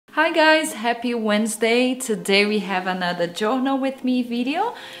Hi guys, happy Wednesday. Today we have another journal with me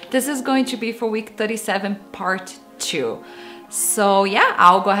video. This is going to be for week 37 part 2. So yeah,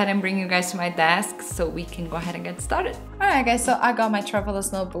 I'll go ahead and bring you guys to my desk so we can go ahead and get started. Alright guys, so I got my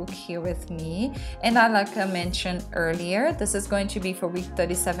traveler's notebook here with me, and like I mentioned earlier, this is going to be for week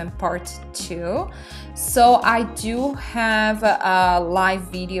 37 part 2. So I do have a live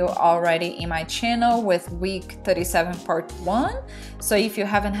video already in my channel with week 37 part 1. So if you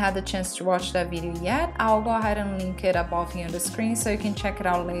haven't had the chance to watch that video yet, I'll go ahead and link it above here on the screen so you can check it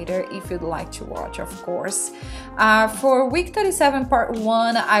out later if you'd like to watch, of course. For week 37 part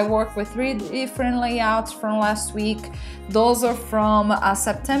 1, I worked with 3 different layouts from last week. Those are from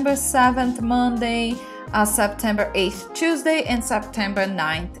September 7th Monday, September 8th Tuesday, and September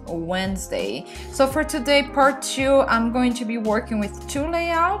 9th Wednesday. So for today part 2, I'm going to be working with 2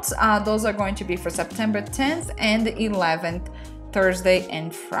 layouts. Those are going to be for September 10th and 11th, Thursday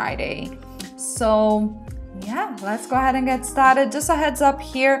and Friday. So yeah, let's go ahead and get started. Just a heads up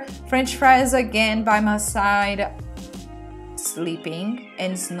here, French fries again by my side, sleeping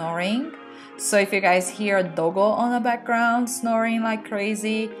and snoring. So if you guys hear a doggo on the background snoring like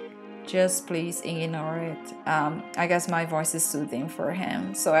crazy, just please ignore it. I guess my voice is soothing for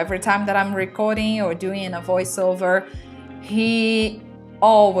him. So every time that I'm recording or doing a voiceover, he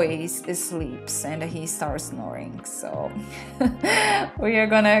always sleeps and he starts snoring. So we are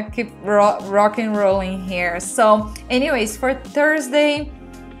gonna keep rock and rolling here. So anyways, for Thursday,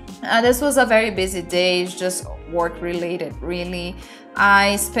 this was a very busy day. It's just work related, really.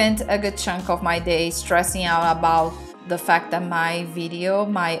 I spent a good chunk of my day stressing out about the fact that my video,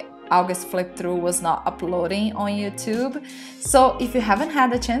 my August flip through, was not uploading on YouTube. So if you haven't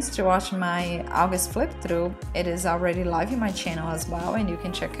had the chance to watch my August flip through, it is already live in my channel as well, and you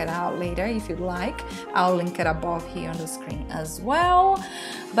can check it out later if you'd like. I'll link it above here on the screen as well.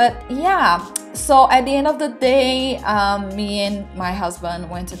 But yeah, so at the end of the day, me and my husband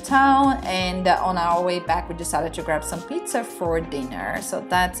went to town, and on our way back we decided to grab some pizza for dinner. So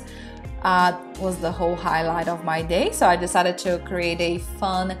that's was the whole highlight of my day. So I decided to create a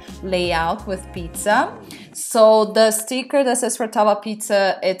fun layout with pizza. So the sticker that says Fratello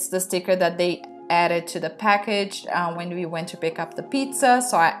Pizza, it's the sticker that they added to the package when we went to pick up the pizza,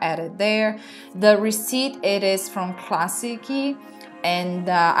 so I added there. The receipt, it is from Classici, and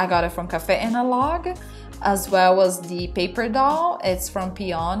I got it from Cafe Analog, as well as the paper doll. It's from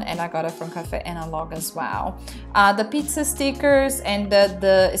Pion, and I got it from Cafe Analog as well. The pizza stickers and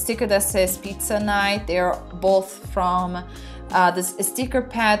the sticker that says Pizza Night, they're both from this sticker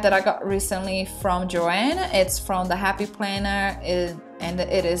pad that I got recently from Joanne. It's from the Happy Planner, and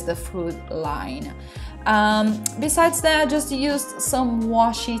it is the food line. Besides that, I just used some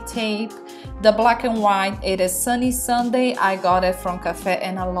washi tape. The black and white, it is Sunny Sunday. I got it from Cafe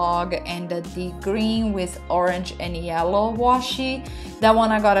Analog, and the green with orange and yellow washi, that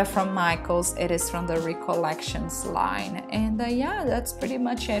one I got it from Michael's. It is from the Recollections line. And yeah, that's pretty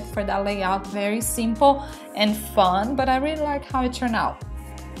much it for that layout. Very simple and fun, but I really like how it turned out.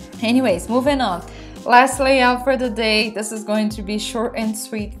 Anyways, moving on. Last layout for the day. This is going to be short and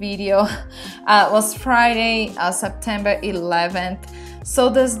sweet video. It was Friday, September 11th. So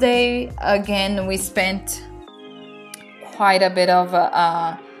this day, again, we spent quite a bit of,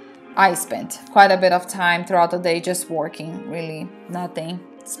 I spent quite a bit of time throughout the day just working, really nothing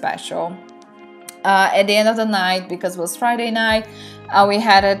special. At the end of the night, because it was Friday night, we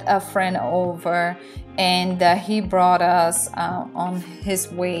had a friend over, and he brought us on his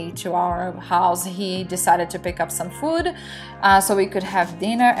way to our house. He decided to pick up some food so we could have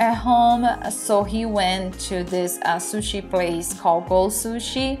dinner at home. So he went to this sushi place called Gold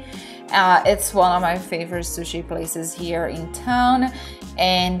Sushi. It's one of my favorite sushi places here in town.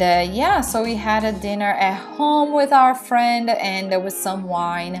 And yeah, so we had a dinner at home with our friend, and there was some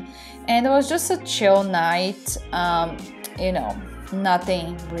wine, and it was just a chill night. You know,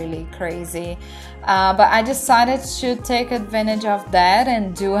 nothing really crazy. But I decided to take advantage of that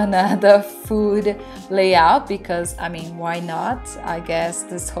and do another food layout, because I mean, why not? I guess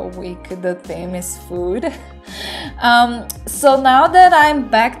this whole week the theme is food. So now that I'm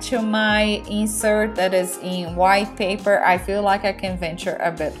back to my insert that is in white paper, I feel like I can venture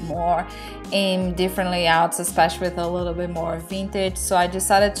a bit more in different layouts, especially with a little bit more vintage. So I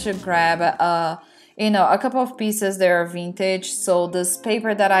decided to grab a couple of pieces that are vintage. So this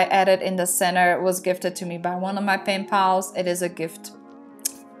paper that I added in the center was gifted to me by one of my pen pals. It is a gift,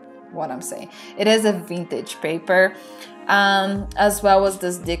 it is a vintage paper, as well as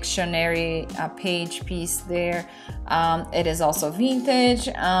this dictionary page piece there. It is also vintage.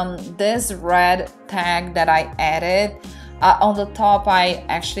 This red tag that I added, On the top, I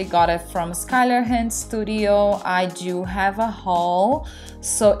actually got it from Skylar Hand Studio. I do have a haul,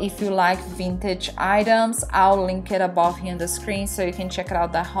 so if you like vintage items, I'll link it above here on the screen so you can check it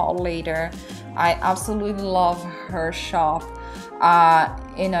out the haul later. I absolutely love her shop.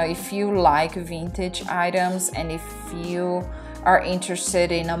 You know, if you like vintage items and if you are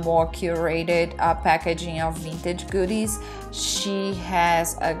interested in a more curated packaging of vintage goodies, she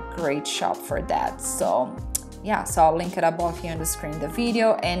has a great shop for that. So yeah, so I'll link it above here on the screen, the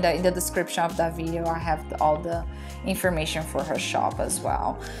video, and in the description of that video I have all the information for her shop as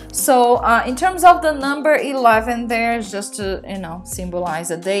well. So in terms of the number 11 there, is just to, you know,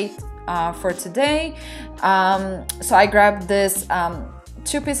 symbolize a date for today. So I grabbed this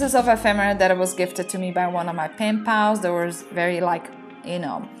 2 pieces of ephemera that was gifted to me by one of my pen pals. That was very, like, you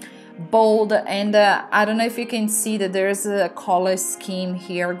know, bold, and I don't know if you can see that there's a color scheme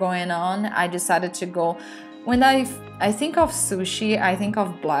here going on. I decided to go, when I think of sushi, I think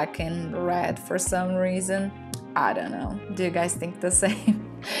of black and red for some reason. I don't know. Do you guys think the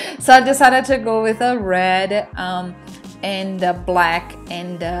same? So I decided to go with a red and a black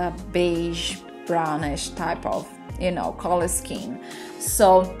and a beige brownish type of, you know, color scheme.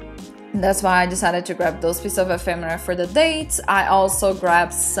 So that's why I decided to grab those pieces of ephemera for the dates. I also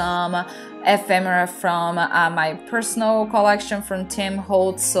grabbed some ephemera from my personal collection from Tim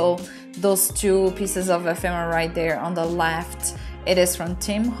Holtz. So those 2 pieces of ephemera right there on the left, it is from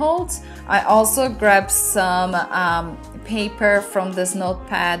Tim Holtz. I also grabbed some paper from this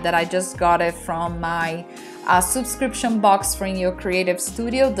notepad that I just got it from my subscription box from Your Creative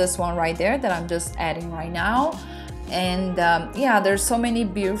Studio. This one right there that I'm just adding right now. And yeah, there's so many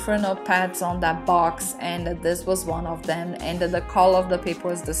beautiful notepads on that box, and this was one of them. And the color of the paper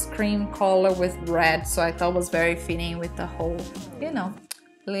was the cream color with red, so I thought it was very fitting with the whole, you know,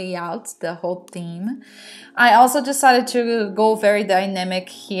 layout, the whole theme. I also decided to go very dynamic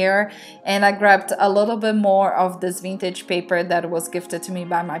here, and I grabbed a little bit more of this vintage paper that was gifted to me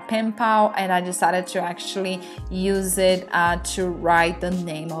by my pen pal, and I decided to actually use it to write the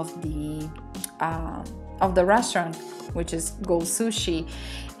name of the restaurant, which is Go Sushi.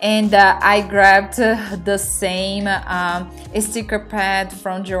 And I grabbed the same sticker pad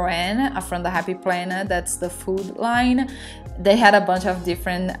from Joanne from the Happy Planner. That's the food line. They had a bunch of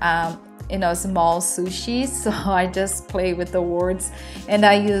different you know, small sushis, so I just play with the words, and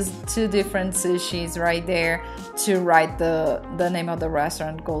I used 2 different sushis right there to write the name of the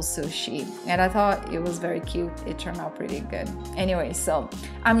restaurant, Go Sushi, and I thought it was very cute. It turned out pretty good. Anyway, so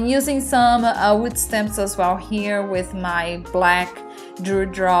I'm using some wood stamps as well here with my black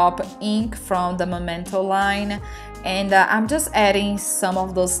Dewdrop ink from the Memento line, and I'm just adding some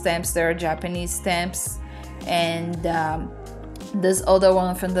of those stamps. They're Japanese stamps, and this other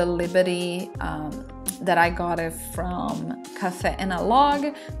one from the Liberty that I got it from Cafe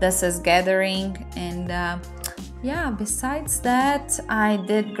Analog that says Gathering. And yeah, besides that, I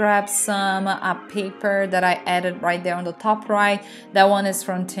did grab some paper that I added right there on the top right. That one is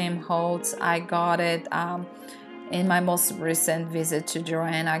from Tim Holtz. I got it in my most recent visit to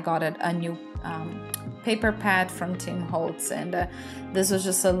Joanne. I got it a new paper pad from Tim Holtz, and this was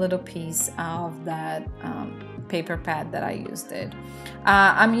just a little piece of that paper pad that I used it.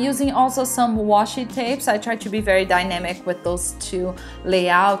 I'm using also some washi tapes. I tried to be very dynamic with those 2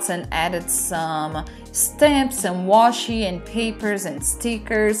 layouts and added some stamps and washi and papers and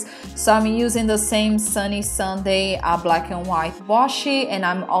stickers. So I'm using the same Sunny Sunday black and white washi, and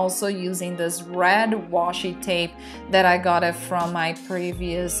I'm also using this red washi tape that I got it from my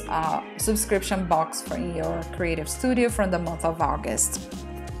previous subscription box from Your Creative Studio from the month of August.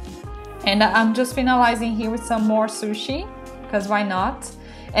 And I'm just finalizing here with some more sushi, because why not?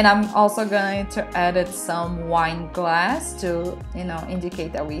 And I'm also going to add some wine glass to, you know,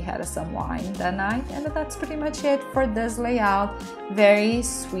 indicate that we had some wine that night. And that's pretty much it for this layout. Very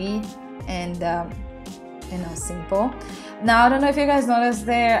sweet and, you know, simple. Now, I don't know if you guys noticed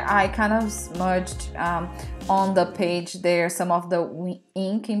there, I kind of smudged on the page there some of the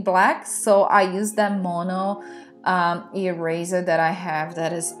ink in black. So I used that mono eraser that I have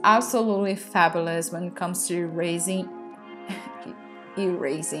that is absolutely fabulous when it comes to erasing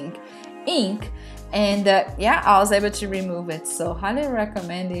ink, and yeah, I was able to remove it. So highly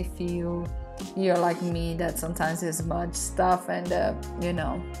recommend if you're like me that sometimes is smudge stuff, and you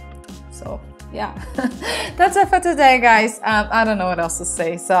know, so yeah. That's it for today, guys. I don't know what else to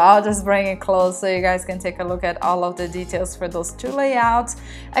say, so I'll just bring it close so you guys can take a look at all of the details for those 2 layouts.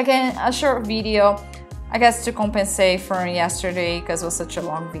 Again, a short video, I guess, to compensate for yesterday because it was such a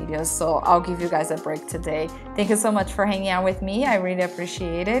long video. So I'll give you guys a break today. Thank you so much for hanging out with me. I really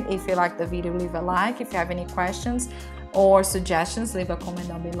appreciate it. If you like the video, leave a like. If you have any questions, or suggestions, leave a comment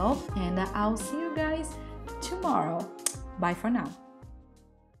down below, and I'll see you guys tomorrow. Bye for now.